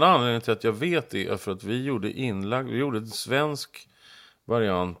det enda anledningen till att jag vet det är för att vi gjorde en svensk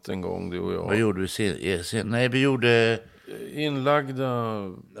variant en gång, du och jag. Vad gjorde vi sen? Nej, vi gjorde... Inlagda...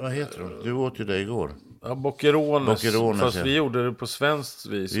 Vad heter de? Du åt ju det igår. Ja, Boccherones. Fast ja. vi gjorde det på svenskt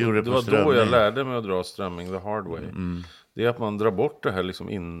vis. Vi gjorde det det på var strömming. då jag lärde mig att dra strömming the hard way. Det är att man drar bort det här liksom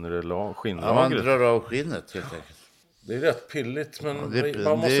inre man skinnlagret. drar av skinnet helt enkelt. Det är rätt pilligt, men Det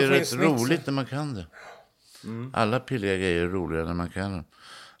man måste är få in rätt smitsen. roligt när man kan det. Alla pilliga grejer är roliga när man kan dem.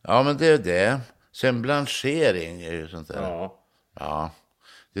 Ja, men det är det. Sen blanchering är ju sånt där. Ja,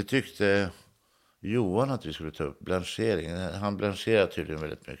 det tyckte Johan att vi skulle ta upp. Blanchering. Han blancherar tydligen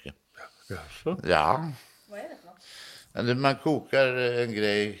väldigt mycket. Jaså? Ja. Vad är det för något? Man kokar en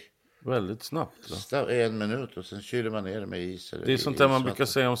grej Väldigt snabbt. Va? 1 minut och sen kyler man ner det med is. Eller Det är sånt där man isvatten. brukar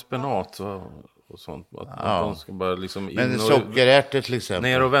säga om spenat och sånt. Att de ska bara liksom in Men och sockerärtor till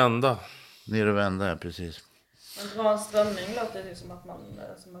exempel. ner och vända. Ner och vända, ja, precis. Men dra en strömning låter det som att man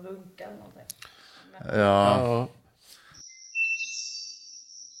som en runka eller någonting. Ja.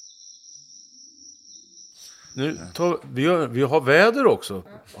 Nu vi har väder också.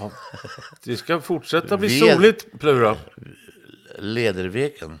 Ja. Det ska fortsätta bli Ved. soligt, Plura.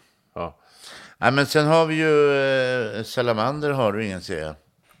 Lederveken. Ja. Ja, men sen har vi ju salamander har du ingen säga.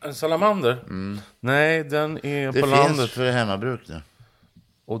 En salamander? Nej, den är Det på finns landet. för hemmabruk nu.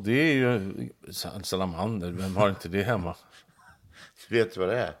 Och det är ju en salamander. Vem har inte det hemma? Vet du vad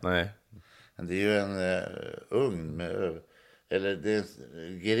det är? Nej. Det är ju en ugn med eller det är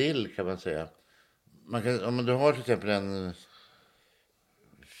en grill kan man säga. Man kan, om du har till exempel en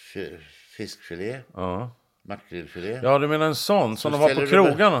fiskfilé, Ja. makrillfilé. Ja, du menar en sån som Så de har på ställer du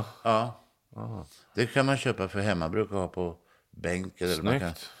krogarna? Ja. Det kan man köpa för hemmabruk och ha på bänken. Eller man kan,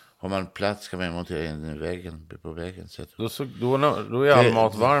 Snyggt. har man plats kan man montera in den i väggen, på väggen. Så att Då är all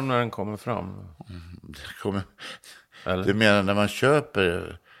mat varm när den kommer fram. det kommer, Eller? du menar när man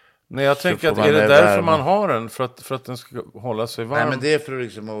köper? Nej, jag så tänker får att man är det det därför värme. man har den? För att den ska hålla sig varm? Nej, men det är för att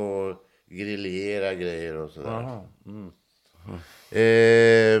liksom att grillera grejer och sådär. Aha.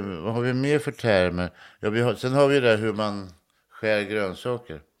 Vad har vi mer för termer? Ja, sen har vi det där hur man skär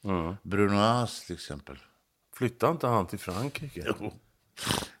grönsaker. Brunoise till exempel. Flyttar inte han till Frankrike?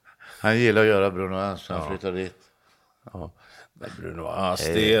 Han gillar att göra brunoise, så han flyttar dit. Ja. Men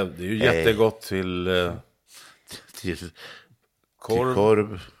Brunoise, det är ju jättegott till Till korv.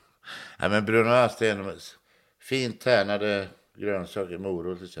 korv. Nej, men brunoise det är en fint tärnade grönsaker,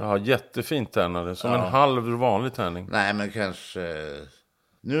 morot till exempel. Ja, jättefint tärnade. Som en halv vanlig tärning. Nej, men kanske...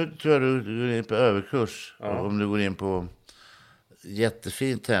 Nu tror jag du går in på överkurs. Om du går in på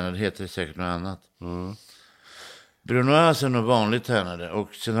jättefint tärnade heter det säkert något annat. Brunoise är nog vanligt tärnade.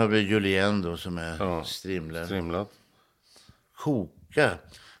 Och sen har vi julienne då som är strimlor. Strimlat. Koka.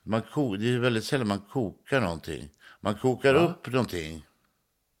 Det är väldigt sällan man kokar någonting. Man kokar upp någonting.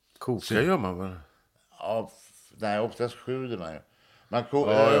 Koka gör man väl? Ja, nej, oftast sjuder man ju. Man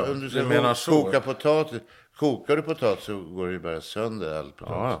om du du ska menar så. koka potatis. Kokar du potatis så går det ju bara sönder all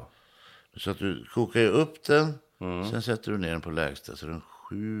potatis. Ja. Så att du kokar ju upp den. Sen sätter du ner den på lägsta så den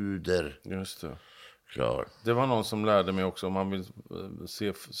sjuder. Just det. Klar. Det var någon som lärde mig också om man vill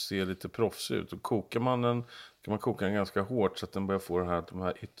se lite proffsig ut. Och kokar man den, kan man koka den ganska hårt så att den börjar få de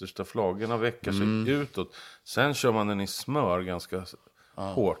här yttersta flagorna väcker sig utåt. Sen kör man den i smör ganska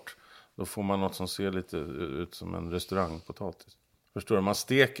hårt. Då får man något som ser lite ut som en restaurangpotatis. Förstår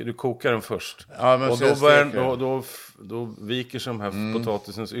du? Du kokar den först. Ja, men och sen då viker sig de här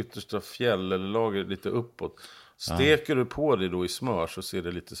potatisens yttersta fjäll eller lager lite uppåt. Steker du på det då i smör så ser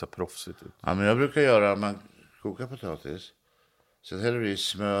det lite så här proffsigt ut. Ja, men jag brukar göra, man kokar potatis. Sen häller du i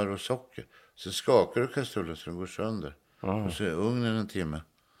smör och socker. Sen skakar du kastrullen så den går sönder. Och så är ugnen en timme.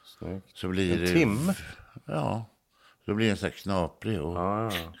 Snyggt. Så blir En timme? Ja. Så blir den så här knaprig. Och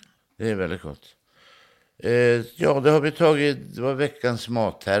det är väldigt gott. Ja, det har vi tagit. Det var veckans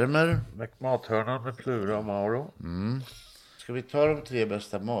mattermer. Mathörnan med Plura och Mauro. Ska vi ta de 3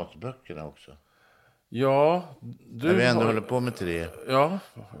 bästa matböckerna också? Ja, När vi ändå håller på med 3. Ja,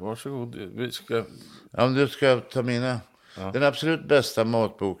 varsågod. Vi ska... Ja, om du ska ta mina. Den absolut bästa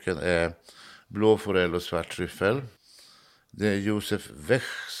matboken är Blå forell och svart tryffel. Det är Josef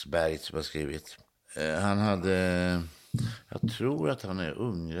Wechsberg som har skrivit. Han hade, jag tror att han är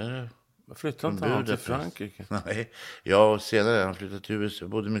ungrare. Flyttade inte han till Frankrike? Nej, ja, och senare han flyttade till USA.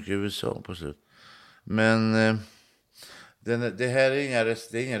 Bodde mycket i USA på slut. Men det här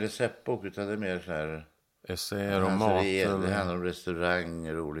är inga receptbok utan det är mer så här... Essäer och mat. Det handlar om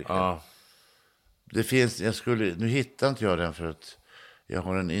restauranger och olika. Ja. Det finns, nu hittar inte jag den för att jag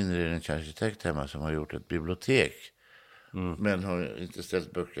har en inredningsarkitekt hemma som har gjort ett bibliotek. Men har inte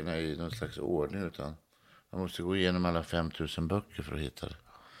ställt böckerna i någon slags ordning utan man måste gå igenom alla 5000 böcker för att hitta det.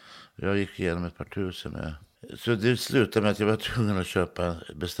 Jag gick igenom ett par tusen med. Så det slutade med att jag var tvungen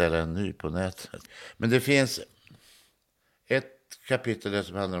att beställa en ny på nätet. Men det finns ett kapitel där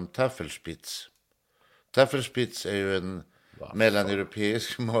som handlar om Tafelspitz. Tafelspitz är ju en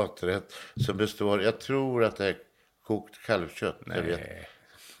mellaneuropeisk maträtt som består, jag tror att det är kokt kalvkött. Jag vet. Nej.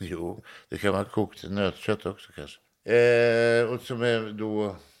 Jo, det kan vara kokt nötkött också kanske. Och som är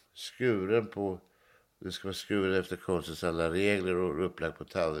då skuren på, det ska vara skuren efter konstens alla regler och upplagt på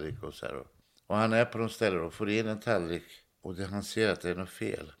tallrik och så här. Och han är på de ställen och får in en tallrik och han ser att det är något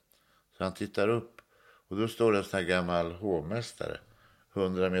fel. Så han tittar upp och då står det en sån här gammal hovmästare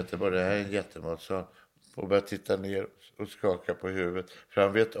 100 meter bort. Det här är en jättematsal. Och börjar titta ner och skaka på huvudet. För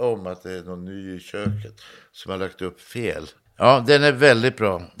han vet om att det är någon ny i köket som har lagt upp fel. Ja, den är väldigt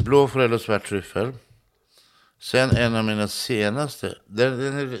bra. Blå forell och svart tryffel. Sen en av mina senaste.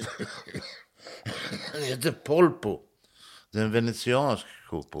 Den heter Polpo. Det är en venetiansk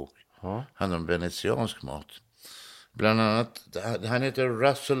kokbok. Ja. Han har en venetiansk mat. Bland annat, han heter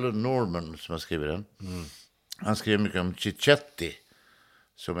Russell Norman som har skrivit den. Han skriver mycket om cicchetti.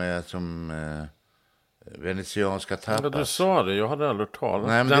 Som är som venetianska tapas. Ja, du sa det, jag hade aldrig hört talas.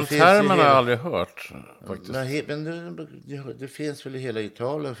 Nej, men den det finns termen i har jag hela- aldrig hört. Faktiskt. Nej, men det finns väl i hela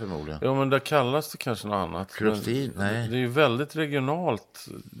Italien förmodligen. Jo, men där kallas det kanske något annat. Crostini, Men nej. Det är ju väldigt regionalt.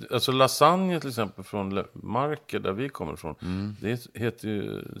 Alltså lasagne till exempel från Marke där vi kommer ifrån. Det heter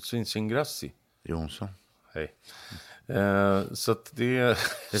ju Cincingrassi. Jonsson. Hej. Så att det...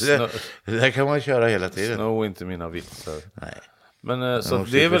 Det där kan man köra hela tiden. Snow inte mina vitsar. Nej. Men så Man att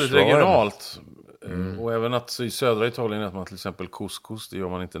måste det är väldigt försvara det. regionalt. Och även att i södra Italien att man till exempel couscous, det gör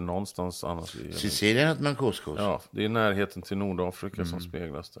man inte någonstans annars. Sicilien heter man couscous. Ja, det är närheten till Nordafrika som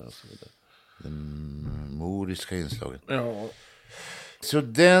speglas där och så vidare. Moriska inslaget. Ja, Så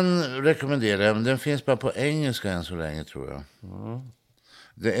den rekommenderar jag, men den finns bara på engelska än så länge tror jag.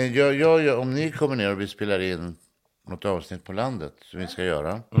 Om ni kommer ner och vi spelar in något avsnitt på landet som vi ska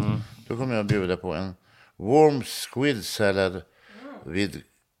göra. Då kommer jag bjuda på en warm squid salad vid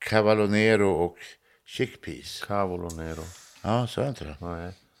cavallonero och chickpeas. Cavolo Nero. Ja, sa jag inte det?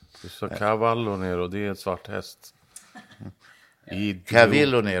 Nej, du sa Cavallo Nero, det är en svart häst.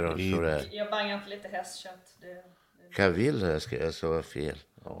 Cavillo nero, står det här. Jag bangar för lite hästkött. Cavillo, jag sa fel.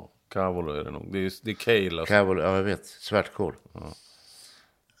 Ja, Cavolo är det nog. Det är kale alltså. Cavillo, ja jag vet, svartkål.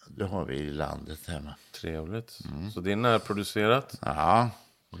 Det har vi i landet hemma. Trevligt. Så det är närproducerat. Ja,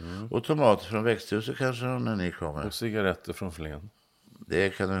 och tomater från växthuset kanske när ni kommer. Och cigaretter från Flen. Det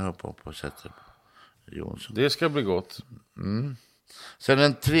kan du hoppa upp och sätta på Jonsson. Det ska bli gott. Sen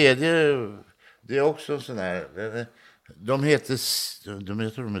den tredje, det är också en sån här,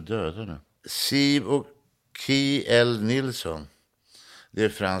 jag tror de är döda nu. Siv och Ki L. Nilsson. Det är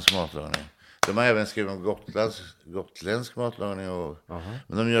fransk matlagning. De har även skrivit om gotländsk matlagning.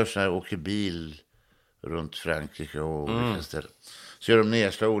 Men de gör så här, åker bil runt Frankrike och olika ställen. Så gör de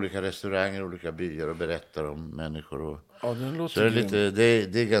nedslag olika restauranger, olika byar och berättar om människor. Och, Ja, den låter så är det grym. lite,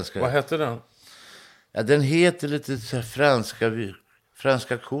 det är ganska... Vad heter den? Ja, den heter lite så här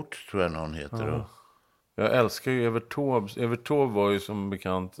franska kort tror jag någon heter. Och, Jag älskar ju Evert Taube. Evert Taube var ju som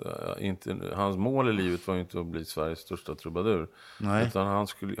bekant, hans mål i livet var ju inte att bli Sveriges största trubadur. Nej. Utan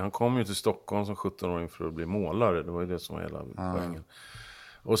han kom ju till Stockholm som 17-åring för att bli målare. Det var ju det som var hela poängen.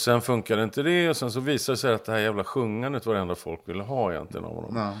 Och sen funkade inte det. Och sen så visade det sig att det här jävla sjungandet var det enda folk ville ha egentligen av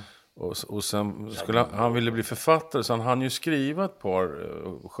honom. ja. Och sen skulle han ville bli författare. Så han hann ju skriva ett par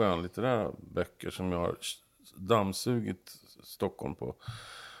skönlitterära böcker som jag har dammsugit Stockholm på.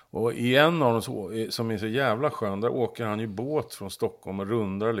 Och i en av dem som är så jävla skön, där åker han ju båt från Stockholm och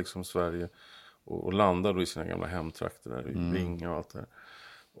rundar liksom Sverige och landar då i sina gamla hemtrakter där i Vinga och allt det här.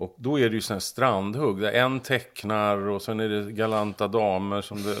 Och då är det ju sån här strandhugg där en tecknar och sen är det galanta damer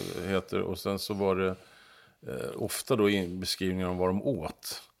som det heter och sen så var det ofta då i beskrivningar om vad de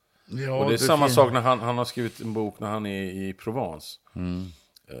åt. Ja, och det är samma sak när han har skrivit en bok när han är i Provence.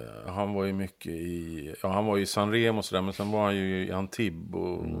 Han var ju mycket han var i San Remo och sådär, men sen var han ju i Antibes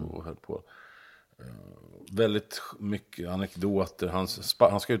och höll på. Väldigt mycket anekdoter.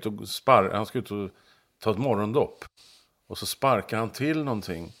 Han ska ut och ta ett morgondopp. Och så sparkar han till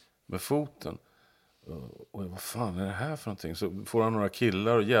någonting med foten. Och vad fan är det här för någonting? Så får han några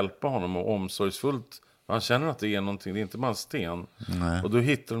killar och hjälpa honom och omsorgsfullt. Han känner att det är någonting, det är inte bara en sten. Nej. Och då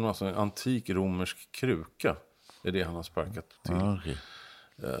hittar de alltså en antik romersk kruka. Det är det han har sparkat till. Ja, okej.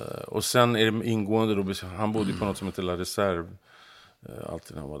 Och sen är det ingående då, han bodde på något som heter La Reserve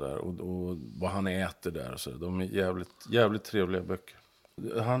alltid när han var där och vad han äter där och så. De är jävligt trevliga böcker.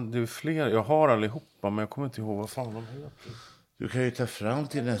 Det är fler, jag har allihopa men jag kommer inte ihåg vad fan de heter. Du kan ju ta fram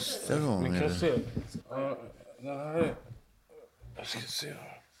till nästa gång. Vi kan eller? se. Den här är... Jag ska se.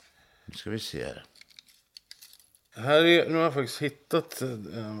 Nu ska vi se här. Nu har jag faktiskt hittat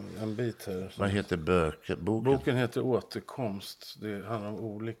en bit här. Vad heter boken? Boken heter Återkomst. Det handlar om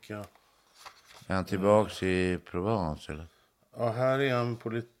olika... Är han tillbaks i Provence eller? Ja, här är han på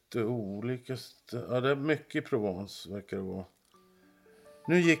lite lite olika... Ja, det är mycket i Provence, verkar det vara.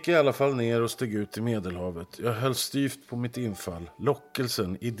 Nu gick jag i alla fall ner och steg ut i Medelhavet. Jag höll styvt på mitt infall.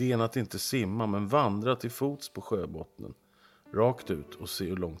 Lockelsen, idén att inte simma men vandra till fots på sjöbottnen. Rakt ut och se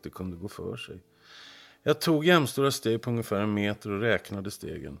hur långt det kunde gå för sig. Jag tog jämstora steg på ungefär 1 meter och räknade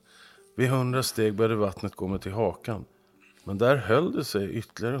stegen. Vid 100 steg började vattnet gå mig till hakan. Men där höll det sig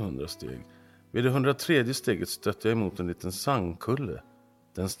ytterligare 100 steg. Vid det 103 steget stötte jag emot en liten sandkulle.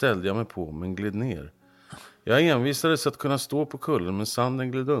 Den ställde jag mig på men gled ner. Jag envisades att kunna stå på kullen men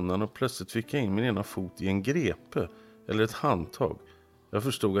sanden gled undan och plötsligt fick jag in min ena fot i en grepe eller ett handtag. Jag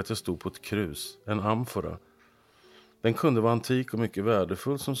förstod att jag stod på ett krus, en amfora. Den kunde vara antik och mycket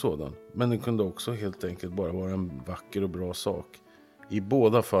värdefull som sådan, men den kunde också helt enkelt bara vara en vacker och bra sak. I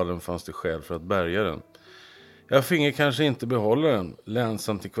båda fallen fanns det skäl för att bärga den. Jag finge kanske inte behålla den.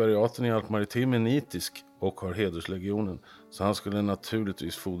 Länsantikvariaten i Alpmaritim är nitisk och har hederslegionen, så han skulle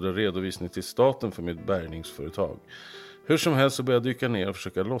naturligtvis fordra redovisning till staten för mitt bärgningsföretag. Hur som helst så började jag dyka ner och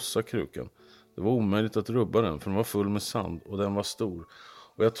försöka lossa krukan. Det var omöjligt att rubba den för den var full med sand och den var stor.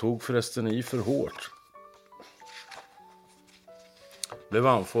 Och jag tog förresten i för hårt. Blev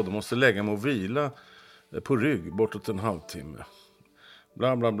andfådd och måste lägga mig och vila på rygg bortåt en halvtimme.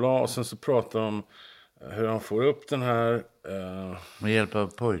 Bla bla bla, och sen så pratar de om hur han får upp den här... Med hjälp av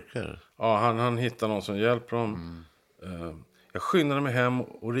pojkar? Ja, han hittar någon som hjälper honom. Jag skyndade mig hem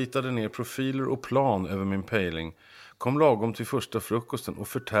och ritade ner profiler och plan över min pejling. Kom lagom till första frukosten och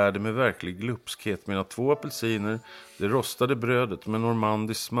förtärde med verklig glupskhet mina 2 apelsiner, det rostade brödet med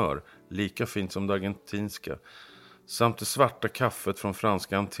normandiskt smör, lika fint som det argentinska, samt det svarta kaffet från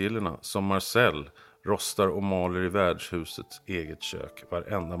franska Antillerna som Marcel rostar och maler i värdshusets eget kök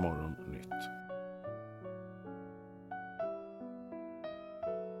varenda morgon nytt.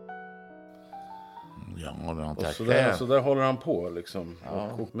 Ja, och så där håller han på liksom.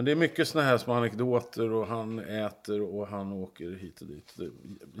 Ja. Men det är mycket såna här små anekdoter och han äter och han åker hit och dit.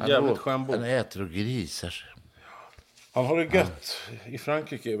 Jävligt skön bok. Han äter och grisar. Han har det gött i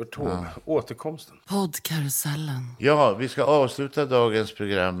Frankrike över tåg. Återkomsten. Poddkarusellen. Ja, vi ska avsluta dagens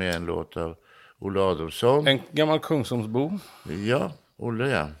program med en låt av Olle Adolphson. En gammal Kungsholmsbo. Ja, Olle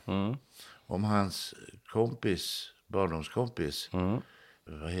ja. Om hans kompis, barndomskompis.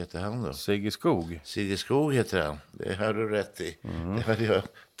 Vad heter han då? Sigge Skog. Sigge Skog heter han. Det har du rätt i. Det hade jag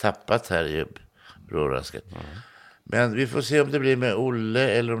tappat här i rårasket. Men vi får se om det blir med Olle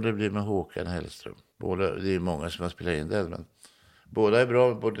eller om det blir med Håkan Hellström. Båda, det är många som har spelat in det. Men båda är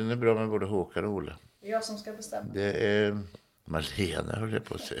bra. Den är bra med både Håkan och Olle. Det är jag som ska bestämma. Det är Malena, höll jag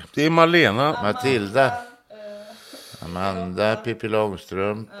på att säga. Det är Malena. Matilda. Amanda, Pippi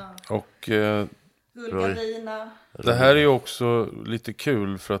Långström. Och... Gullgardina. Det här är ju också lite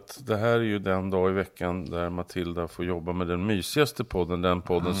kul för att det här är ju den dag i veckan där Matilda får jobba med den mysigaste podden. Den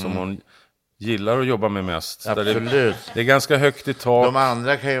podden som hon gillar att jobba med mest. Absolut. Det är ganska högt i tak. De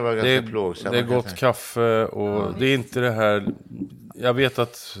andra kan ju vara ganska plågsamma. Det är gott kaffe och det är inte det här... Jag vet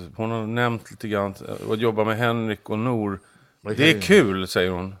att hon har nämnt lite grann att jobba med Henrik och Nor. Det är kul,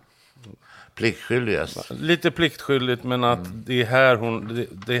 säger hon. Pliktskyldigast. Lite pliktskyldigt, men att det är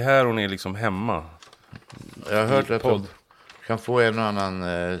här hon är liksom hemma. Jag har hört att de kan få en och annan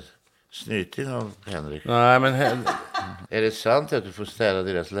snyting av Henrik. Nej, men är det sant att du får ställa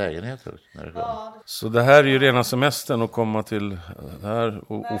deras lägenhet när det kommer? Så det här är ju rena semestern att komma till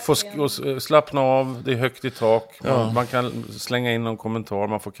här och få och slappna av. Det är högt i tak. Man kan slänga in någon kommentar,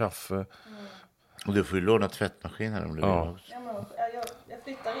 man får kaffe. Och du får ju låna tvättmaskin här om du vill. Ja, men jag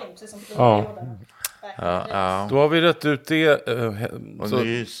flyttar in precis som du gjorde. Ja. Då har vi rätt ut det. Och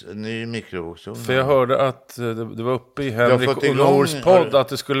ny mikrovågsugn. För jag hörde att det var uppe i Henrik och Nors podd att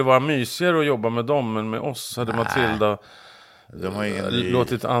det skulle vara mysigare att jobba med dem, men med oss hade Matilda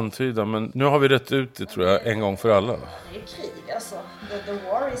låtit antyda. Men nu har vi rätt ut det, tror jag, en gång för alla. Det är krig alltså. The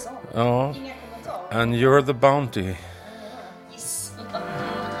war is on. Ja. Inga kommentarer. And you're the bounty. Yes.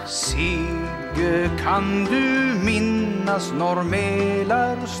 Sigge, kan du minnas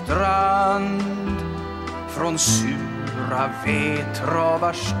Norr strand från sura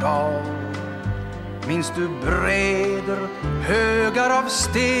Vetravars stad? Minns du bräder, högar av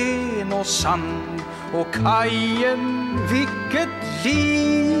sten och sand och kajen, vilket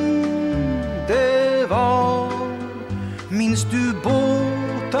liv det var? Minns du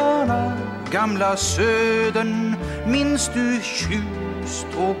båtarna, gamla södern? Minns du Tjust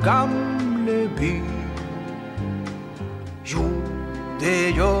och Gamleby? Jo, det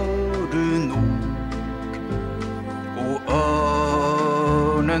gör du nog. Och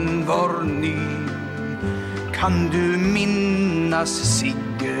örnen var ny. Kan du minnas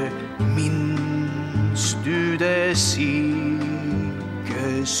Sigge? Minns du det, Sigge?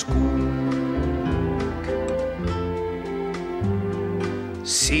 skog.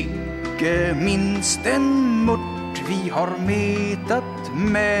 Sigge, minns den mört vi har metat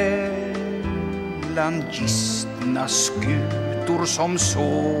mellan gistna skutor som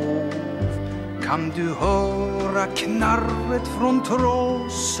sov? Kan du höra knarret från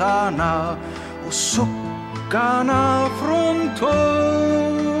trossarna och suckarna från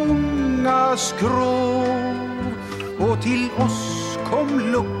tunga skrov? Och till oss kom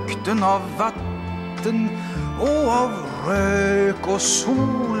lukten av vatten och av rök och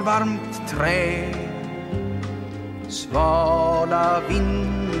solvarmt trä. Svala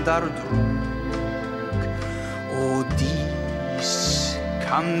vindar drog och dis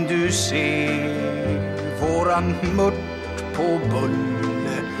kan du se våran mört på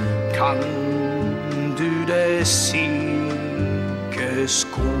bulle. Kan du det Sigge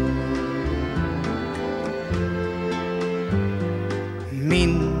skog?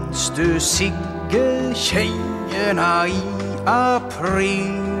 Minns du Sigge tjejerna i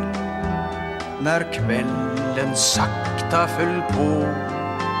april när kvällen sakta föll på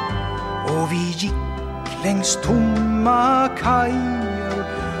och vi gick längs tomma kajer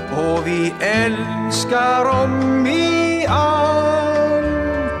och vi älskar om i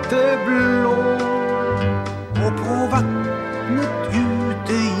allt det blå? Och på vattnet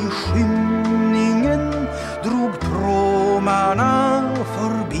ute i skymningen drog pråmarna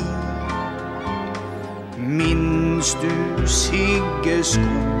förbi. Minns du Sigge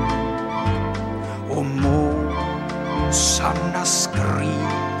skog och måsarnas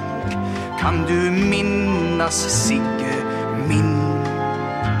skrik? Kan du minnas Sigge,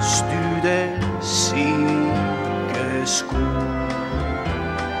 minns du det Sigge skog?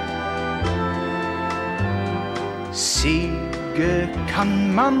 Sigge,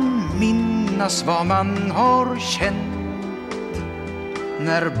 kan man minnas vad man har känt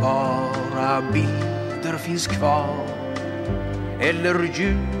när bara bilder finns kvar? Eller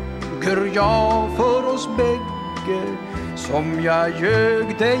ljuger jag för oss bägge som jag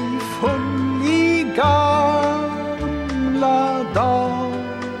ljög dig full i gamla dag?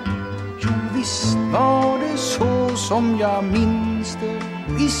 Jo, visst var det så som jag minns det,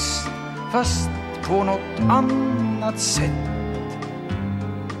 visst, fast på något annat sätt.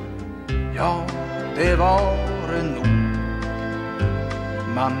 Ja, det var det nog.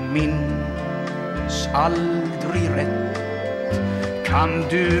 Man minns aldrig rätt. Kan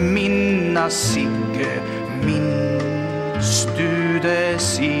du minnas Sigge, minns du det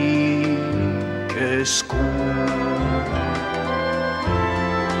Sigge skog?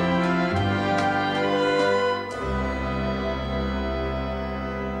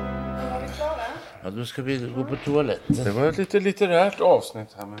 Ja, då ska vi gå på toaletten. Det var ett lite litterärt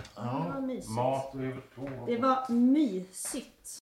avsnitt här med Det var mysigt. mat och övertåg. Det var mysigt.